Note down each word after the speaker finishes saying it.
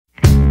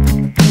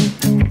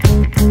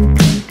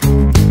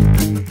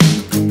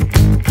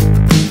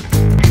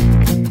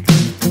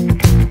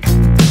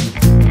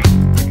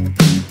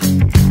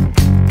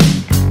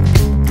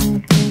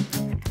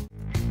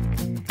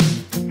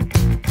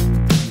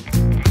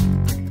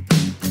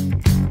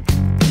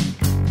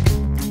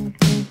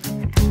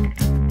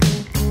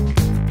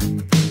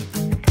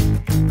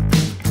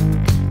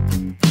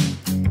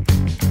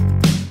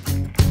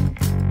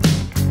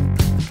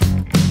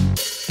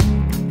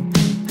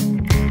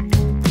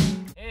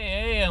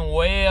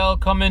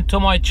welcome to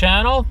my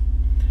channel.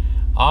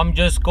 I'm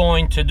just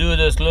going to do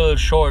this little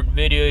short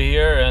video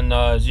here, and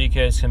as you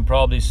guys can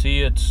probably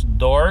see, it's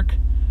dark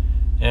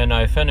and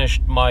I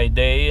finished my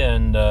day.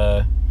 And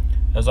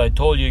as I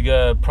told you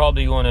guys,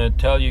 probably want to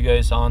tell you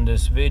guys on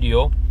this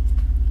video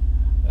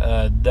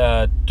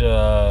that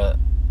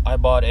I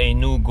bought a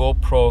new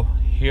GoPro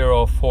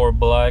Hero 4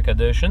 Black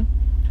Edition,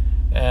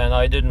 and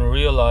I didn't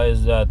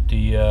realize that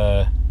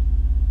the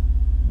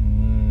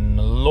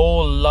low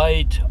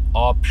light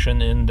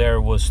option in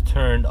there was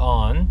turned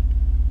on.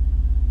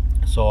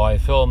 So I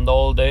filmed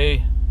all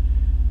day,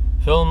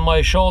 filmed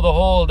my show the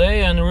whole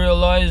day, and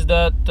realized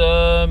that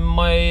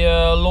my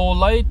low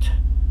light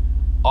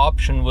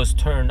option was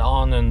turned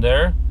on in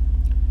there,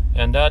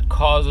 and that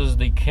causes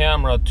the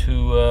camera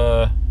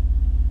to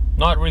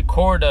not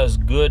record as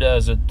good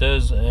as it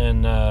does,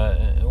 and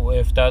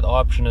if that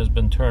option has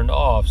been turned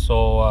off.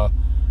 So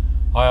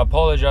I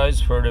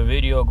apologize for the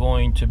video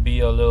going to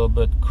be a little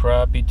bit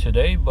crappy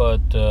today,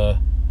 but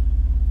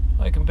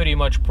I can pretty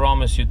much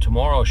promise you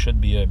tomorrow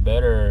should be a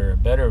better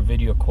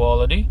video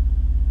quality.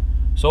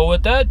 So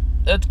with that,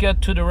 let's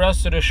get to the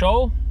rest of the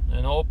show,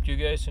 and hope you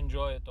guys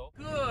enjoy it though.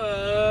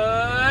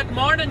 Good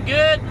morning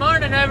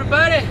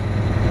everybody.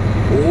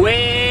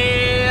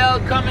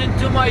 Welcome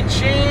to my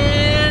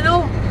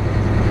channel.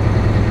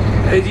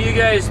 As you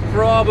guys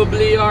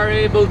probably are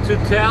able to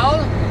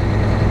tell,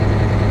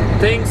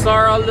 things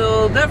are a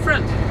little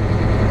different.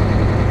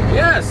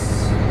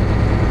 Yes,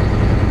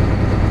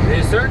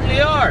 they certainly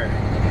are.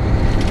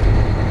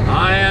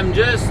 I am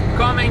just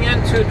coming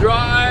into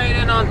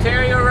Dryden in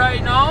Ontario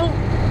right now,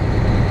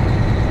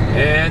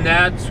 and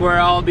that's where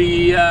I'll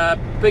be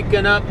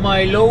picking up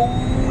my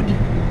load.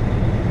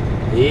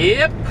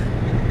 Yep.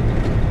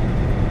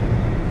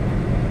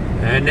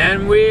 And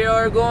then we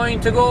are going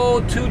to go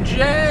to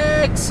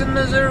Jackson,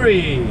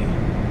 Missouri.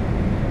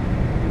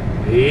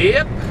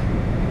 Yep.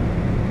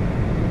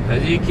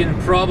 As you can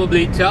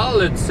probably tell,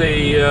 it's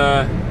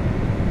a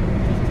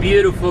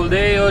beautiful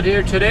day out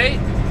here today.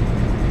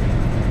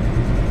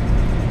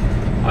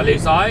 At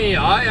least I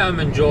am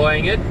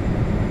enjoying it.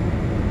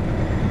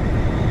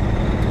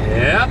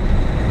 Yep.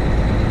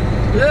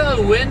 A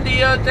little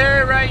windy out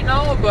there right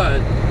now,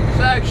 but it's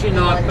actually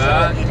not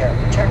bad.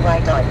 Turn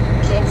right on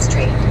King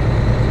Street.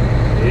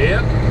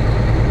 Yep.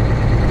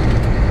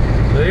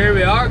 So here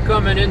we are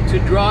coming into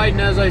Dryden,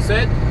 as I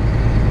said.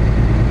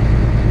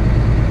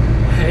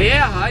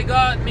 Yeah, I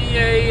got me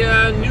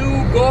a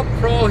new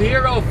GoPro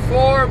Hero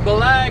 4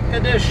 Black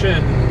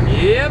Edition.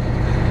 Yep.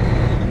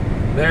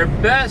 Their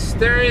best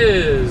there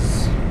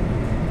is.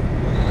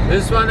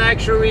 This one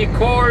actually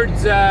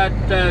records at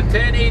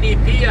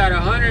 1080p at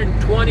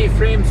 120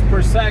 frames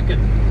per second,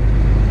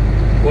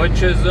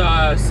 which is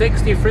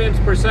 60 frames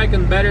per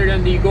second better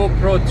than the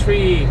GoPro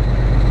 3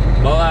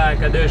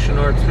 Black Edition,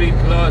 or 3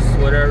 Plus,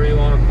 whatever you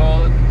want to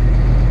call it.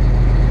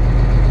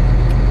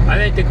 I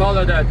think they call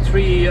it a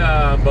 3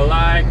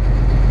 Black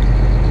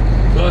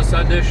Plus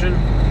Edition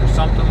or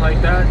something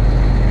like that.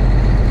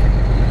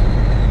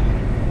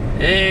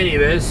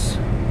 Anyways,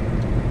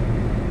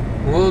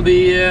 we'll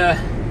be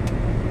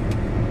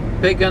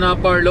picking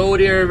up our load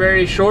here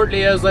very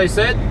shortly, as I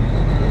said.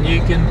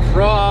 You can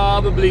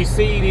probably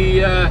see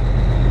the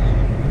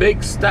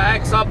big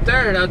stacks up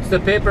there. That's the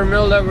paper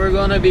mill that we're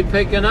going to be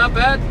picking up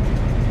at.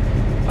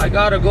 I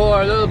gotta go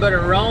a little bit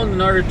around in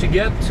order to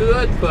get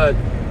to it, but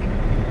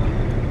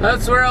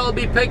that's where I'll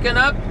be picking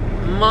up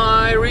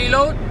my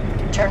reload.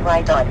 Turn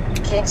right on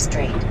King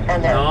Street,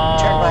 and then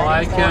turn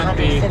right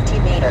 450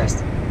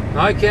 meters.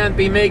 I can't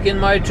be making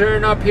my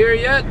turn up here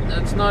yet.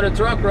 That's not a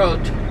truck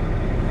route.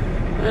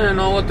 I don't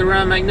know what the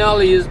Ram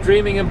McNally is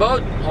dreaming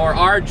about, or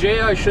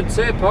RJ I should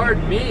say,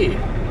 pardon me.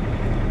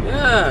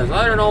 Yes,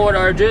 I don't know what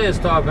RJ is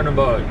talking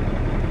about.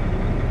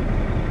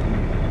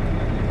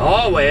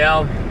 Oh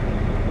well.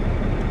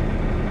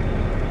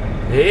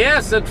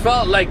 Yes, it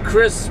felt like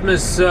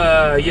Christmas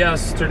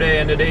yesterday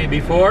and the day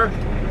before.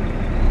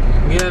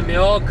 Got me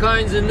all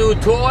kinds of new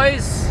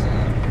toys.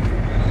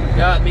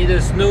 Got me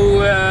this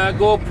new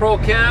GoPro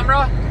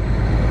camera,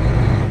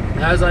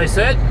 as I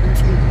said,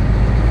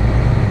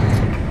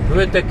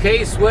 with the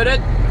case with it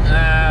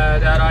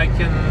that I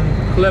can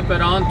clip it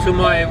onto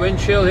my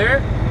windshield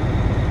here.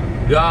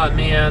 Got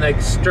me an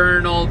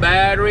external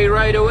battery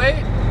right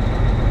away.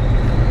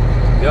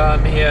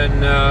 Got me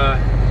an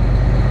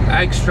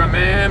extra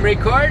memory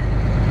card,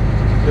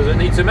 because it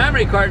needs a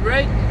memory card,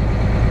 right?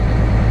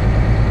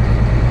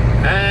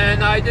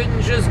 And I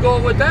didn't just go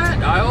with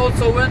that, I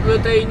also went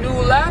with a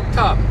new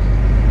laptop.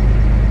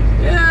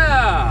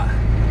 Yeah,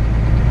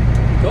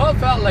 so it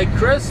felt like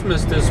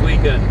Christmas this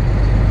weekend.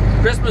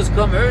 Christmas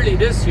come early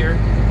this year.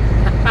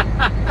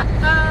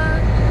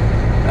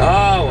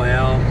 Oh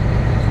well.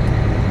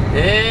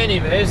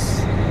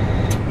 Anyways,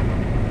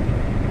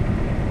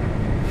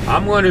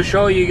 I'm going to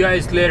show you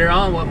guys later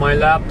on what my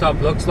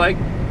laptop looks like.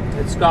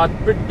 It's got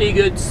pretty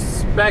good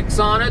specs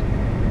on it.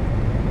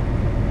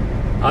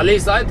 At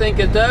least I think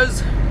it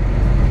does.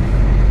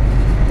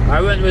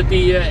 I went with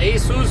the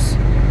Asus.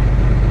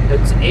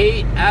 It's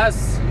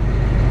ASUS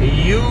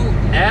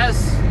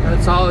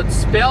That's how it's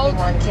spelled.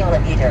 1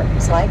 kilometer,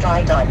 slight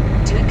right on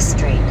Duke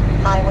Street,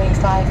 Highway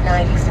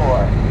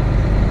 594.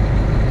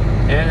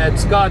 And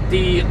it's got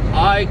the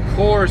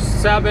I-Core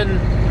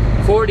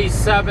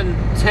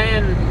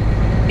 74710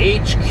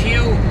 HQ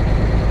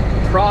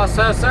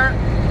processor.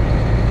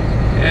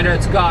 And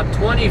it's got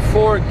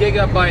 24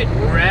 gigabyte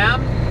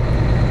RAM.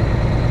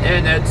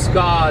 And it's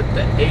got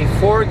a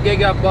 4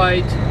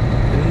 gigabyte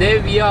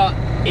Nvidia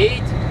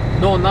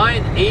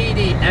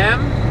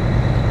 980M.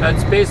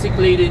 That's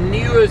basically the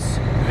newest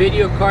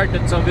video card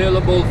that's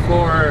available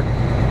for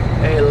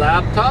a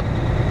laptop.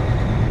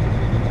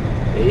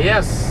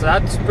 Yes,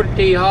 that's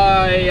pretty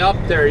high up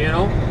there, you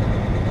know.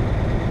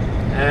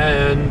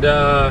 And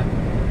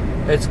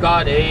it's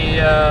got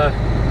a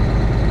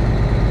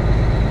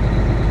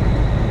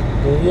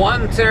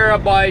 1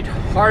 terabyte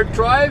hard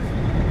drive,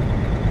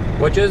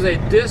 which is a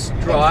disk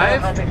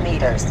drive, but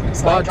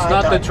it's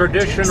not the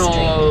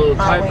traditional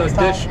type of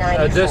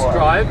disk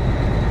drive.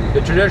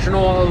 The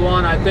traditional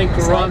one, I think,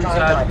 runs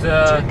at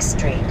Duke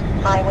Street,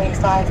 Highway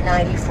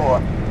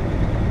 594.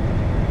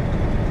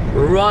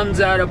 Runs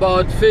at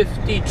about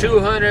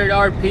 5,200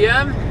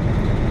 RPM.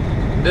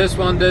 This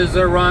one does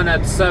a run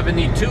at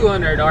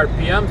 7,200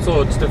 RPM,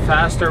 so it's the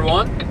faster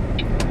one.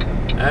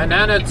 And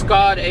then it's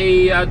got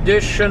a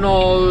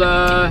additional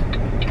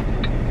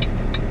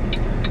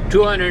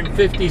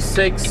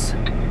 256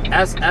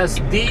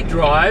 SSD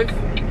drive.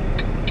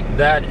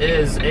 That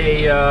is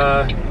a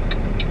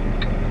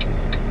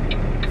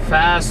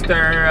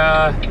faster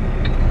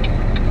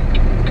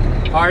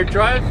hard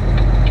drive.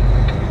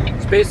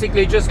 It's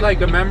basically just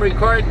like a memory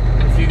card.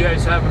 If you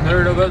guys haven't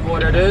heard of it,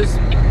 what it is,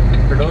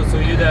 for those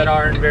of you that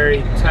aren't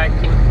very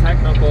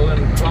technical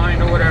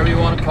inclined, or whatever you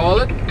want to call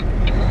it.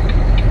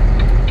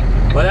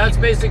 But that's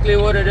basically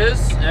what it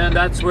is, and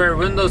that's where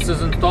Windows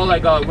is installed. I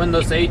got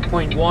Windows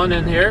 8.1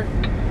 in here,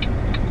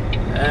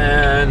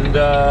 and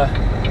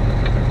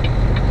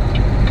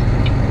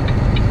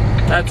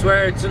that's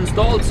where it's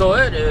installed, so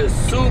it is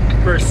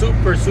super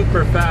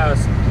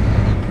fast.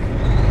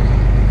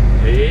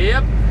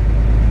 Yep.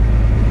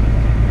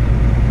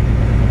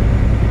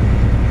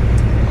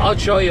 I'll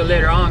show you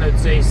later on.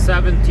 It's a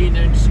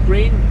 17-inch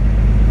screen.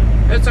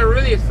 It's a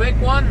really thick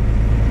one,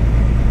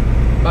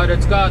 but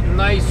it's got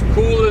nice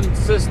cooling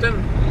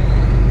system.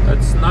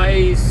 It's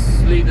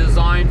nicely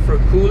designed for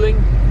cooling.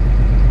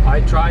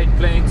 I tried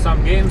playing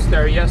some games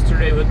there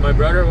yesterday with my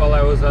brother while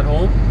I was at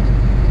home,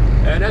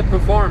 and it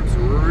performs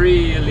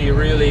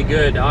really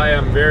good. I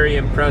am very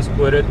impressed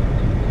with it.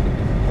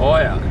 Oh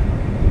yeah,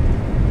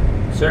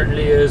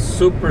 certainly is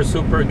super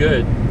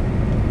good.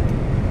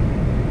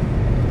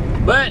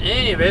 But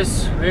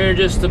anyways, we're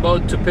just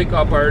about to pick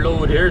up our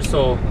load here,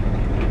 so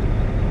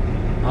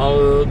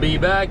I'll be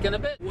back in a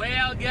bit.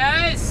 Well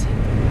guys,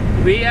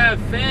 we have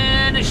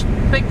finished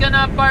picking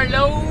up our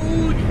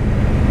load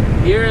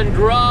here in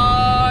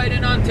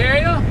Dryden,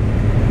 Ontario,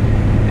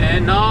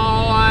 and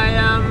now I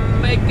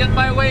am making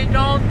my way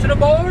down to the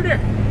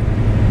border.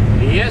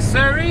 Yes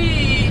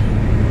sirree.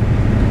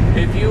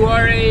 If you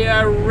are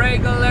a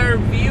regular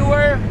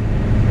viewer,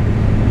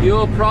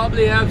 you'll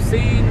probably have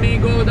seen me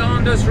go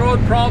down this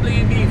road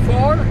probably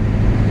before.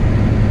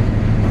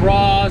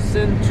 Cross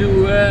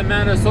into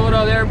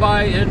Manitoba there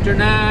by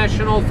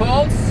International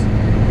Falls.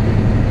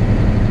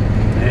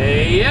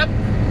 Yep,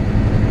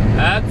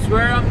 that's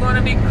where I'm going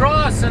to be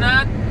crossing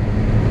at.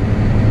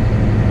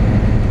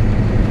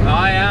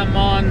 I am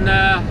on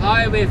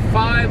Highway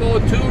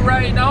 502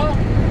 right now.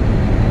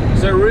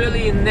 It's a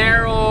really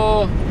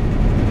narrow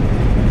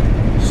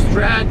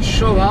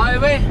stretch of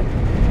highway.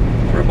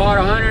 For about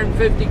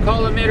 150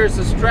 kilometers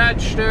of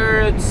stretch there,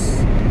 it's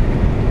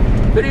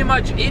pretty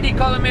much 80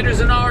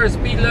 kilometers an hour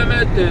speed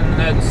limit,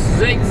 and it's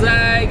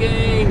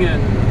zigzagging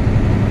and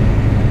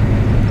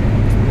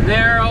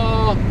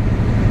narrow,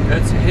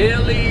 it's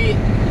hilly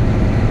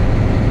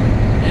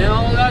and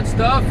all that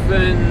stuff,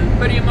 and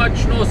pretty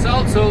much no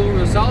cell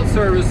service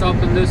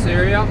up in this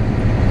area.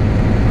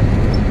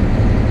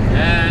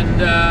 And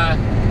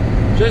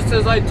just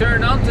as I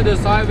turned onto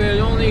this highway, I'd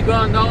only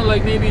gone down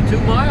like maybe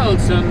 2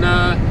 miles, and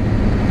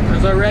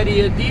there's already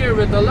a deer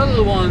with a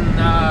little one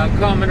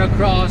coming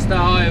across the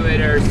highway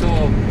there.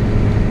 So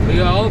we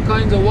got all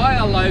kinds of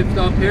wildlife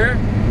up here,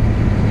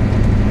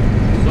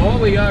 so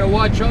we gotta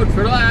watch out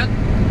for that.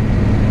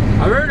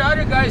 I've heard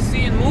other guys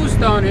seeing moose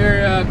down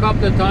here a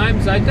couple of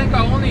times. I think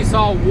I only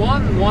saw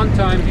one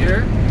time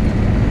here,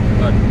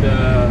 but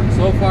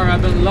so far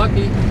I've been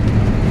lucky.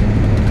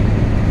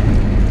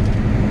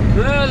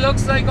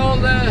 Looks like all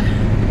the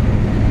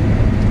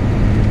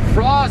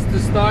frost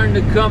is starting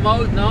to come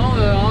out now.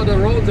 All the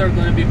roads are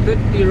going to be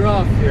pretty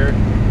rough here.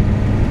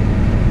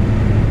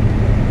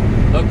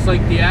 Looks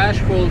like the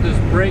asphalt is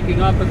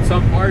breaking up in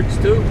some parts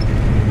too.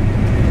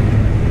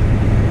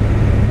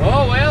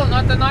 Oh well,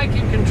 nothing I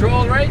can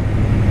control, right?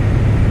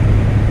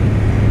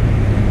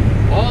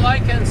 All I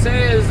can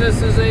say is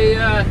this is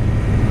a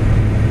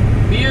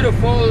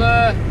beautiful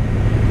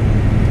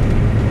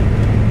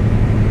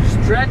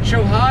stretch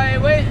of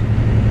highway.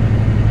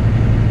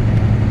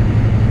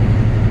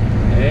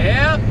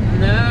 Yep,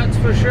 that's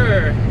for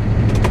sure.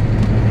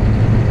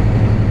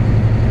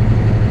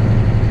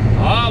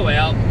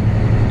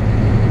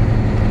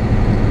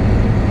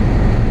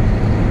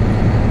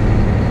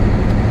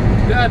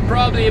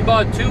 probably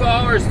about 2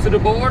 hours to the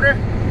border.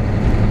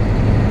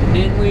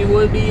 Then we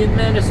will be in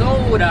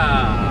Minnesota.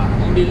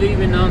 I'll be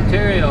leaving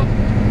Ontario.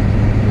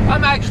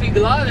 I'm actually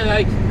glad that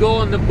I can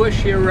go in the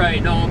bush here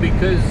right now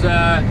because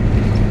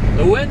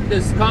the wind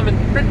is coming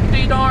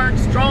pretty darn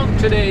strong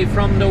today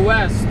from the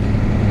west.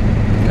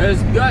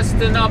 It's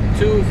gusting up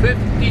to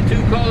 52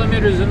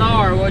 kilometers an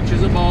hour, which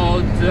is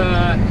about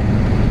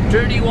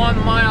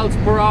 31 miles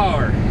per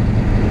hour.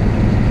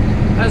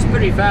 That's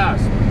pretty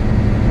fast.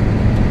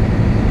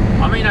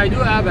 I mean, I do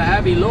have a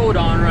heavy load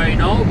on right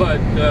now, but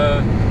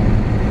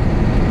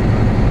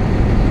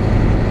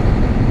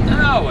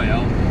oh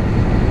well.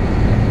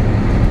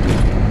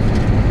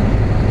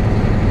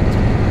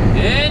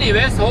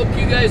 Anyways, hope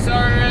you guys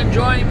are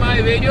enjoying my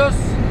videos.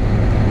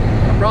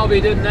 I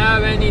probably didn't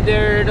have any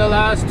there the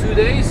last 2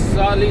 days.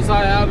 So at least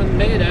I haven't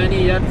made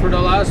any yet for the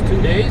last 2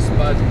 days.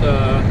 But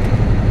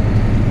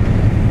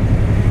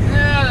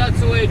yeah, that's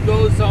the way it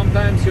goes.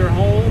 Sometimes you're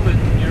home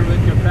and you're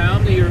with your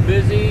family, you're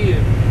busy.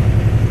 And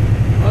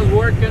I was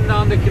working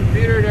on the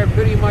computer there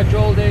pretty much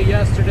all day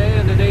yesterday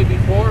and the day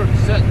before,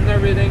 setting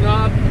everything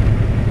up.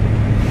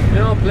 You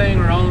know, playing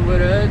around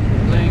with it,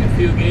 playing a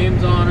few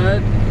games on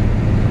it.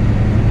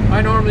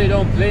 I normally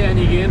don't play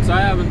any games.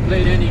 I haven't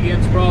played any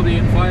games probably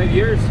in 5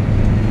 years.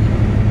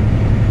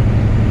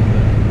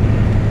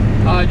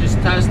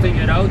 Just testing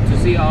it out to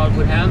see how it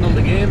would handle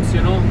the games,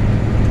 you know.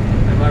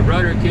 And my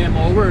brother came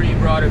over and he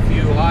brought a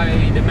few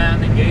high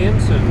demanding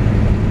games and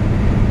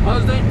I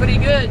was doing pretty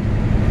good.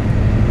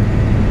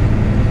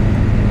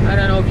 I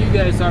don't know if you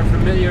guys are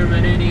familiar with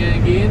any of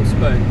the games,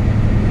 but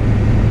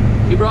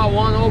he brought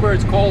one over.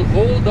 It's called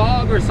Hold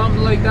Dog or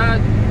something like that.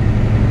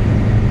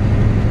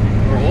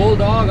 Or Hold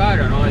Dog, I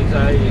don't know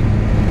exactly.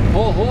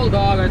 Oh, Hold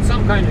Dog, it's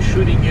some kind of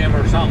shooting game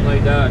or something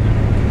like that.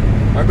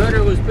 My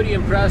brother was pretty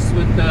impressed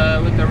with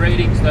the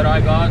ratings that I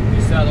got.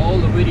 He said all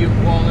the video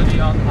quality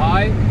on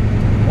high,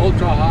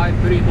 ultra high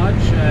pretty much,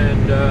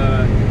 and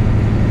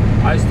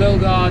I still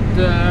got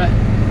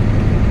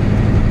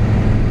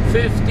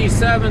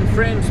 57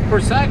 frames per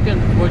second,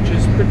 which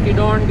is pretty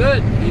darn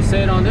good. He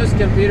said on this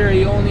computer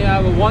he only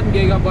have a 1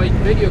 gigabyte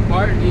video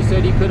card, and he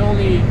said he could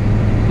only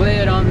play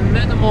it on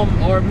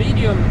minimum or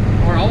medium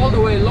or all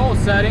the way low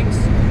settings,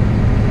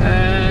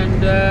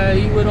 and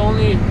he would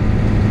only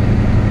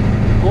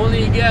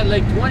get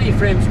like 20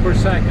 frames per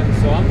second,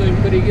 so I'm doing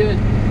pretty good.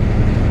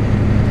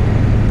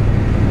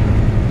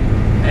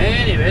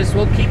 Anyways,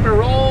 we'll keep it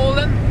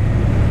rolling.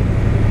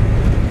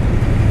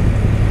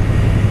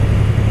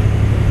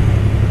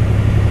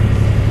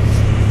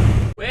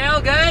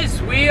 Well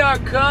guys, we are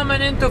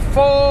coming into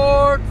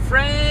Fort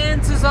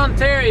Frances,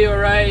 Ontario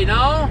right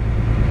now.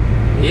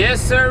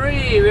 Yes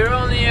sirree, we're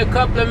only a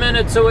couple of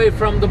minutes away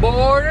from the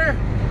border.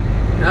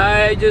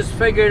 I just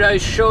figured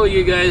I'd show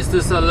you guys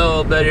this a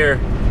little bit here.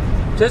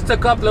 Just a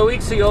couple of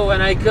weeks ago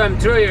when I come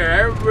through here,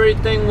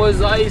 everything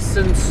was ice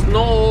and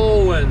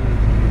snow, and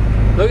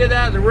look at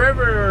that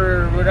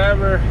river, or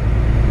whatever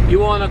you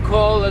want to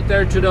call it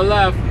there to the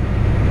left.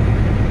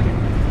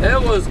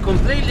 It was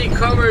completely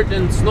covered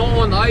in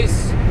snow and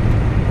ice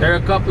there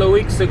a couple of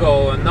weeks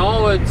ago, and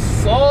now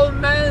it's all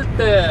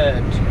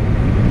melted.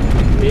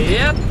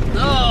 Yep.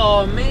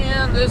 Oh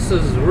man, this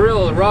is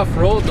real rough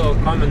road though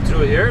coming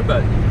through here,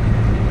 but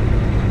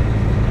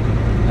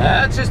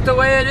that's just the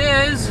way it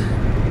is.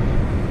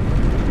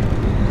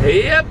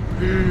 Yep.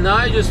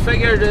 I just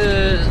figured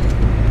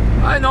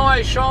I know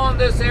I shown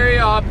this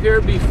area up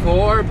here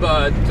before,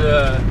 but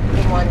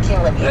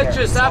it's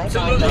just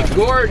absolutely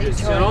gorgeous,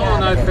 you know,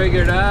 and I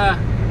figured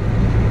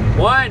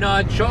why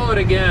not show it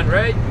again,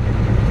 right?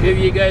 Give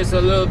you guys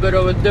a little bit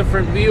of a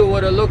different view of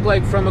what it looked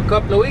like from a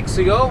couple of weeks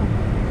ago.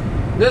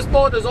 This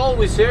boat is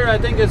always here. I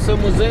think it's a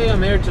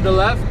museum here to the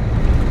left.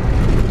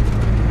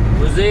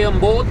 Museum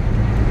boat.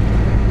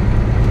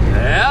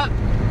 Yeah.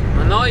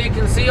 And now you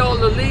can see all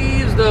the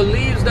leaves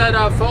that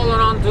have fallen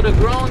onto the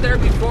ground there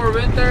before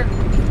winter.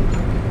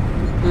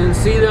 You can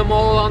see them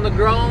all on the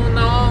ground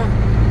now.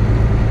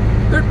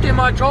 Pretty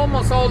much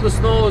almost all the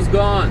snow is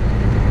gone.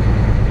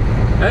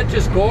 That's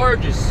just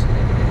gorgeous.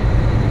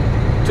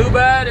 Too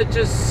bad it's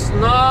just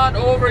not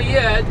over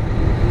yet.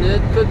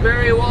 It could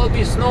very well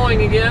be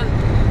snowing again.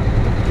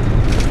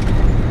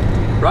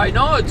 Right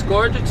now it's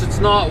gorgeous. It's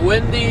not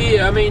windy.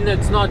 I mean,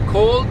 it's not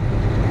cold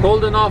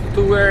enough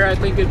to where I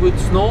think it would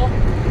snow.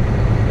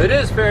 It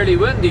is fairly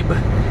windy,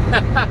 but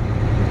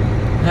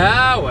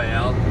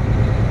well.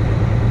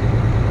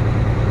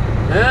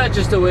 That's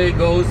just the way it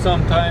goes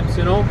sometimes,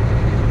 you know.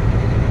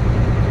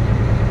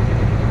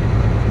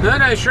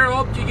 And I sure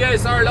hope you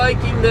guys are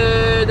liking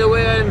the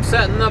way I'm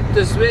setting up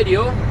this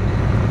video.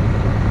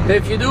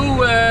 If you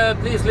do,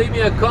 please leave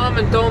me a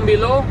comment down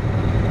below.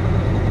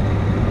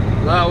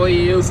 That way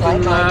you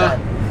can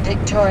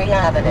Victoria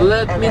Avenue,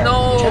 let me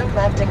know. Turn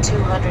left at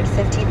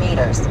 250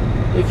 meters.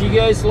 If you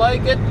guys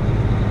like it.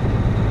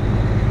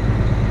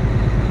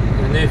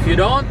 And if you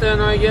don't, then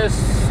I guess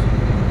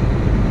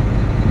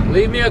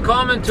leave me a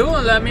comment too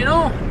and let me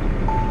know.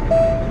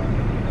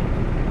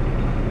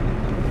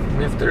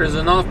 And if there's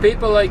enough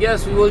people, I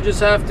guess we will just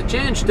have to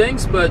change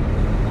things, but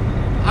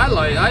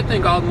I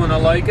think I'm gonna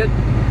like it.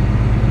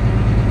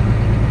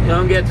 You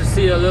don't get to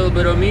see a little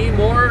bit of me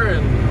more,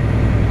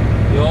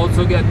 and you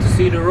also get to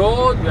see the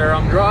road where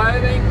I'm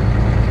driving.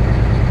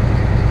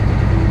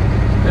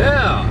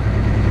 Yeah.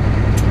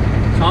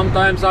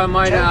 Sometimes I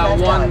might have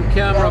one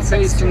camera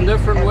facing a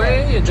different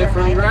way, a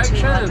different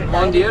direction, and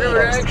one the other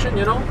direction,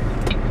 you know.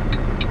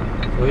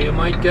 So you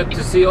might get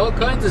to see all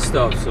kinds of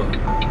stuff. So,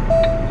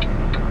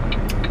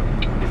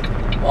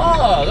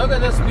 oh, look at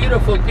this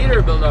beautiful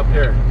Peterbilt up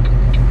here.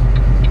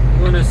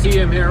 You're gonna see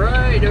him here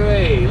right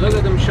away. Look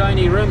at them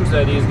shiny rims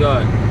that he's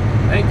got.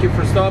 Thank you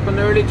for stopping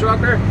early,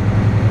 trucker.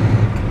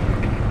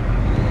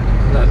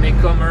 Let me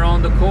come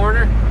around the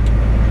corner.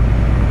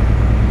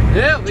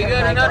 Yeah, we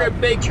got another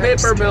big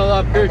paper mill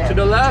up here to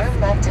the left.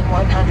 Turn left in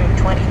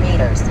 120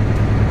 meters.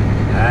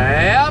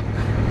 Yep.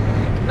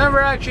 Never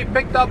actually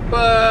picked up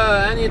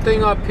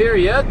anything up here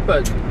yet,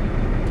 but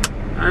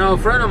I know a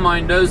friend of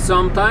mine does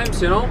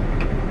sometimes, you know.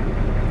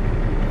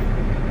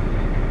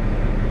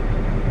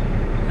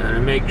 Gotta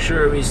make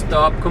sure we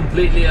stop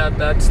completely at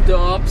that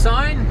stop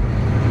sign.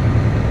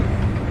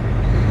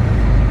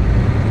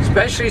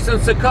 Especially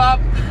since the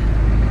cops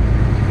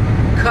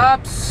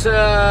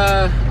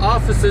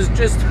office is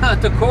just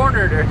at the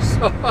corner there,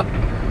 so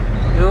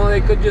you know,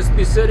 they could just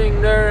be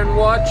sitting there and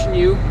watching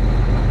you.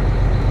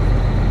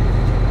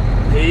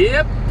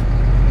 Yep.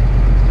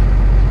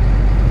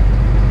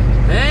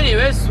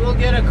 Anyways, we'll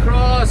get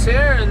across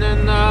here and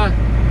then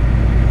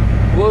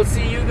we'll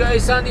see you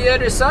guys on the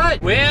other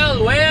side.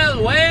 Well,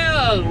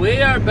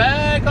 we are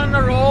back on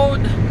the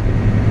road.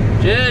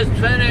 Just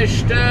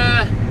finished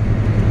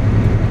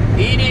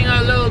eating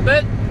a little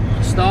bit.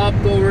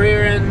 Stopped over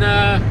here in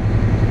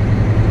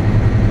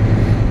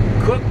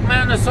Cook,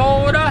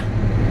 Manitoba.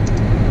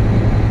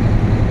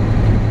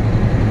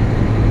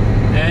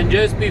 And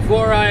just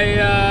before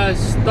I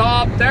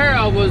stopped there,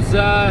 I was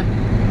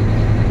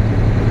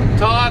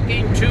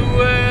talking to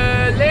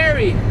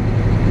Larry.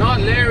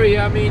 Not Larry,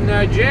 I mean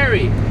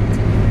Jerry.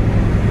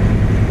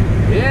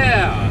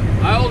 Yeah,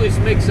 I always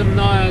mix them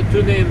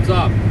two names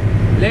up.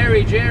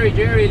 Larry, Jerry,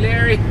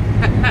 Larry.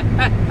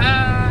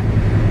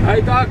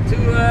 I talked to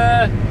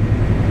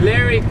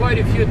Larry quite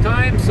a few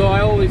times, so I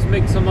always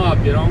mix them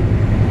up, you know.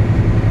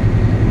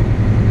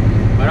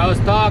 But I was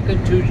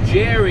talking to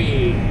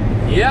Jerry.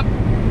 Yep.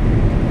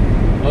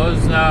 It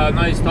was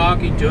nice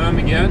talking to him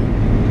again.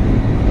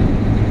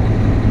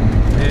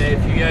 And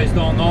if you guys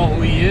don't know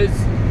who he is,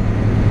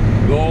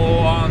 go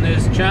on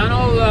his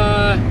channel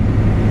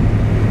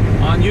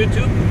on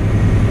YouTube.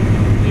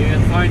 You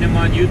can find him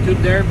on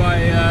YouTube there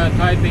by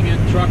typing in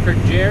Trucker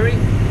Jerry.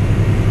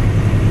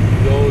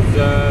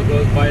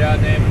 Goes by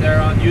that name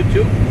there on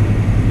YouTube.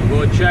 So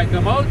go check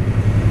him out.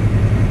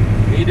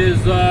 He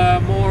does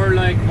more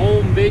like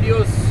home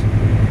videos.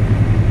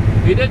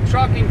 He did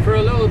trucking for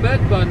a little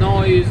bit, but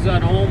now he's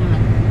at home.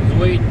 He's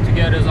waiting to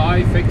get his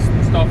eye fixed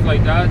and stuff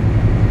like that.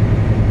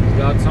 He's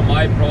got some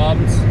eye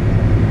problems.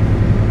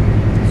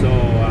 So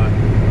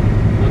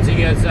once he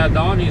gets that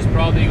done, he's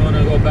probably going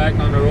to go back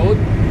on the road.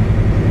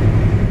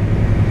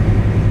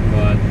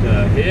 But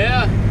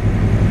yeah,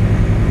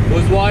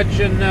 was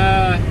watching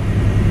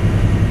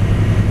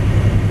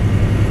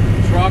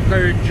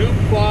Trucker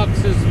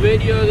Jukebox's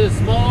video this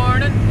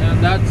morning, and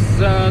that's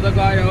the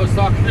guy I was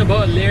talking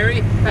about,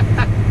 Larry.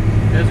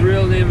 His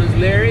real name is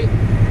Larry.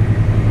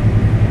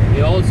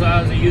 He also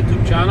has a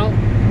YouTube channel,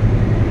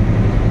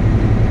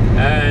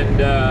 and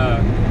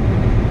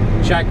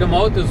check him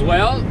out as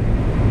well.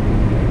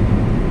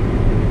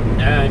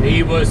 And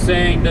he was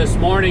saying this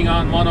morning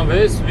on one of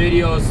his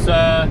videos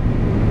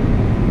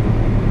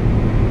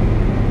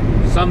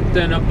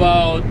something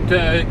about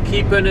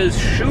keeping his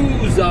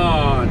shoes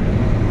on.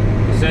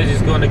 He says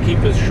he's going to keep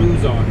his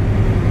shoes on.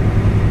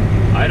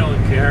 I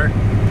don't care.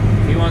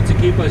 If he wants to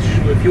keep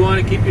if you want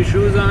to keep your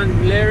shoes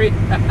on, Larry,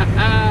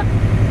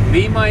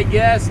 be my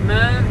guest,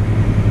 man.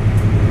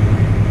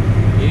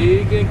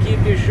 You can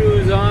keep your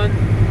shoes on.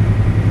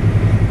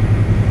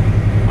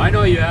 I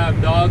know you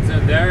have dogs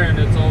in there, and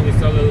it's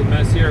always a little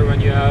messier when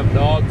you have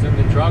dogs in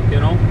the truck, you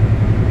know.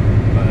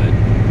 But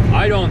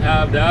I don't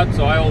have that,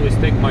 so I always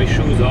take my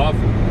shoes off.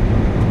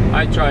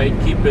 I try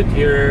and keep it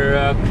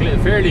here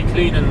fairly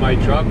clean in my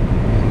truck.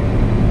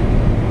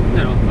 You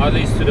know, at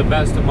least to the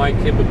best of my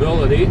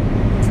capability.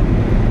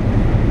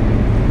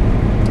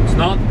 It's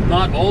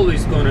not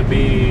always going to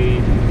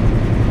be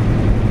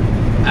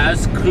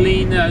as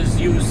clean as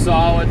you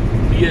saw it,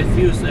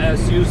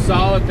 as you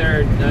saw it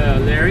there,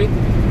 Larry.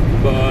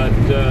 But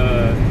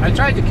I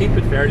try to keep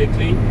it fairly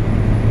clean.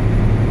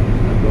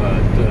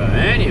 But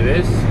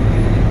anyways,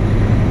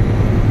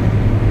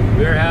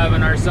 we're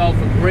having ourselves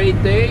a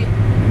great day.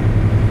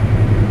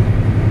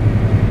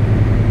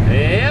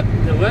 Yep,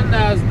 the wind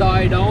has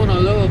died down a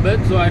little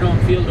bit, so I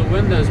don't feel the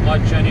wind as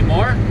much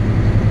anymore,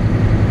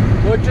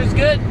 which is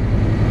good.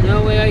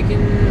 That way I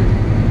can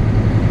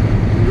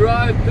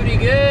drive pretty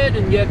good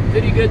and get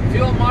pretty good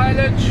fuel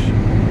mileage.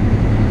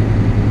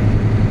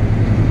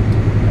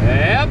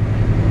 Yep.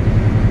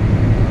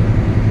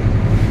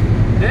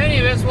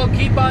 Anyways, we'll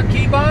keep on,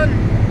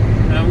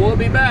 and we'll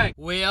be back.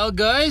 Well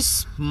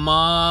guys,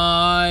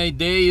 my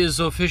day is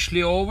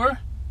officially over,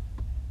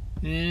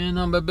 and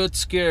I'm a bit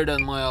scared that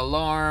my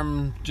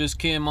alarm just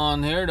came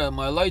on here that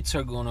my lights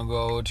are gonna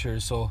go out here,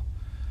 so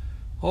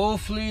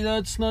hopefully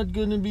that's not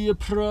gonna be a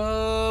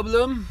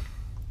problem.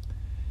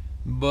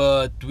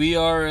 But we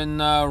are in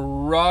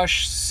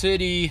Rush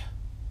City,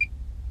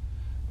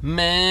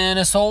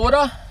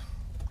 Minnesota,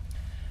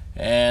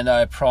 and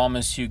I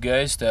promised you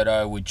guys that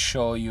I would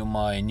show you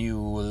my new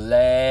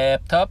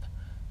laptop.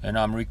 And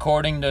I'm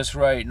recording this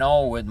right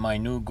now with my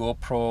new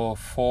GoPro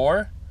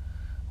 4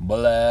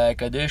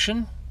 Black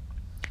Edition.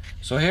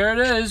 So here it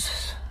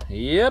is.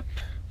 Yep.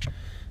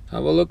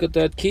 Have a look at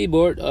that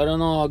keyboard. I don't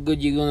know how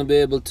good you're gonna be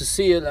able to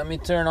see it. Let me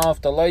turn off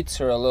the lights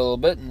here a little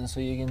bit and so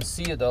you can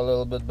see it a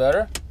little bit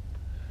better.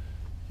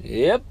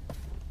 Yep.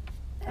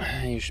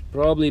 You should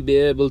probably be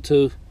able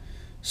to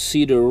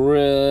see the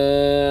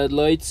red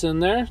lights in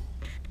there.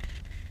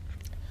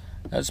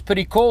 That's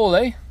pretty cool,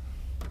 eh?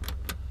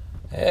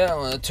 Yeah,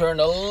 I'm gonna turn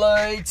the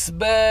lights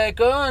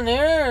back on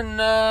here and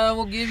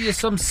we'll give you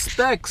some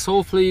specs.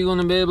 Hopefully you're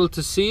gonna be able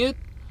to see it.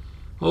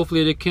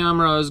 Hopefully the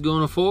camera is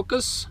gonna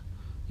focus.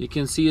 You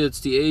can see it's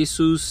the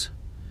Asus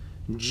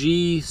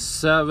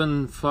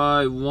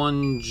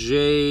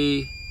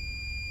G751J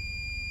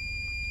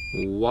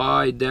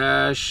Y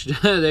dash.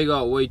 They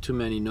got way too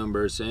many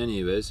numbers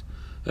anyways.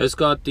 It's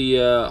got the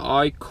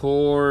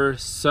iCore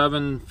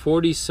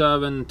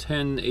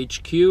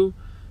 4710HQ.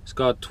 It's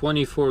got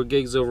 24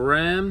 gigs of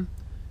RAM.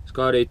 It's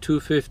got a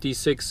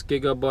 256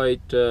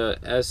 gigabyte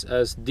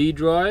SSD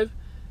drive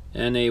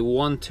and a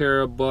 1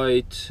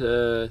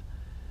 terabyte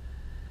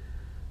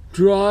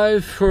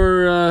drive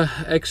for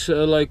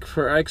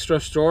extra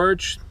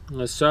storage.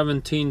 A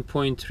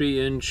 17.3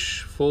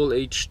 inch full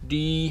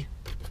HD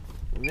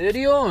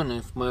video, and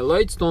if my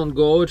lights don't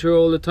go out here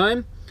all the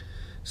time,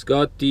 it's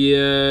got the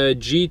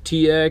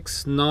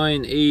GTX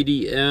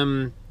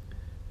 980M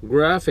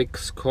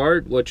graphics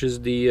card, which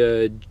is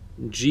the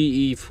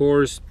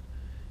GeForce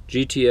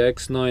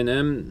GTX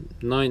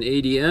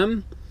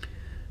 980M.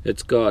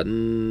 It's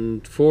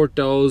gotten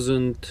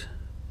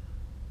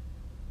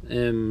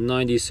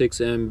 4096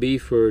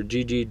 MB for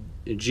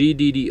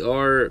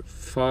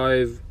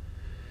GDDR5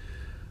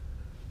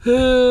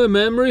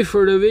 memory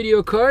for the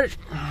video card,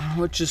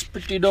 which is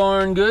pretty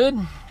darn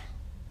good.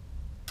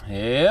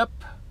 Yep.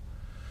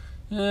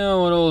 Yeah,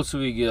 what else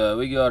we got?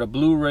 We got a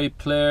Blu-ray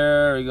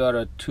player. We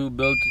got 2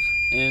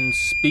 built-in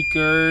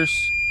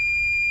speakers.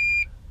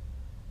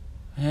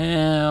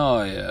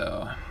 Oh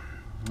yeah.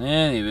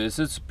 Anyways,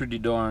 it's a pretty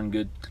darn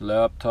good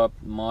laptop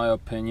in my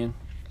opinion.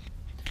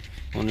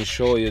 I want to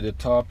show you the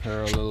top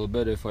here a little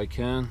bit if I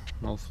can.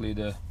 Hopefully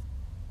the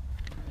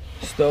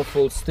stuff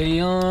will stay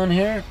on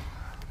here.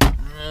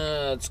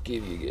 Let's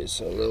give you guys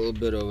a little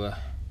bit of a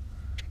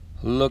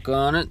look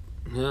on it.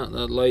 Yeah,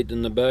 that light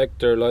in the back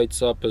there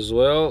lights up as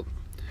well.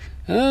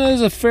 And it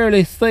is a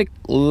fairly thick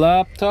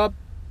laptop.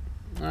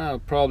 That'll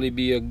probably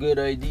be a good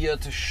idea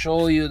to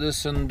show you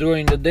this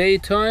during the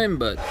daytime,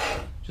 but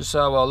just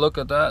have a look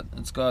at that.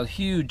 It's got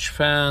huge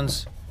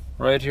fans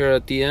right here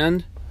at the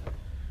end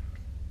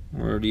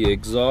where the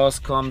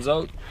exhaust comes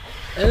out.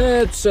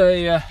 It's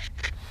a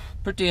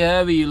pretty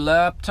heavy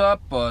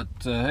laptop, but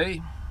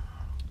hey,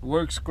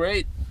 works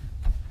great.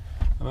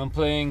 I've been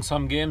playing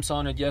some games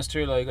on it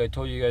yesterday, like I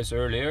told you guys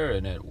earlier,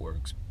 and it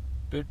works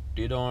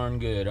pretty darn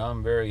good.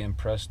 I'm very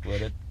impressed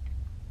with it.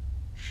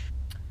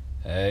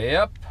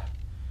 Yep.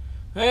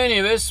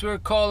 Anyways, we're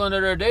calling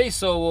it a day,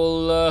 so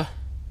we'll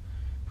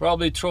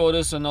probably throw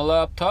this in the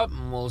laptop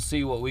and we'll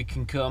see what we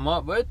can come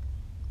up with.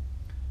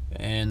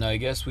 And I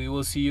guess we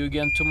will see you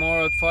again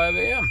tomorrow at 5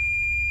 a.m.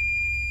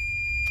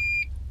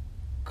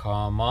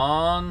 Come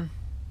on.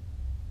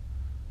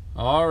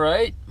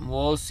 Alright,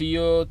 we'll see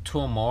you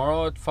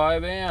tomorrow at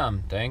 5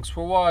 a.m. Thanks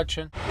for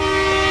watching.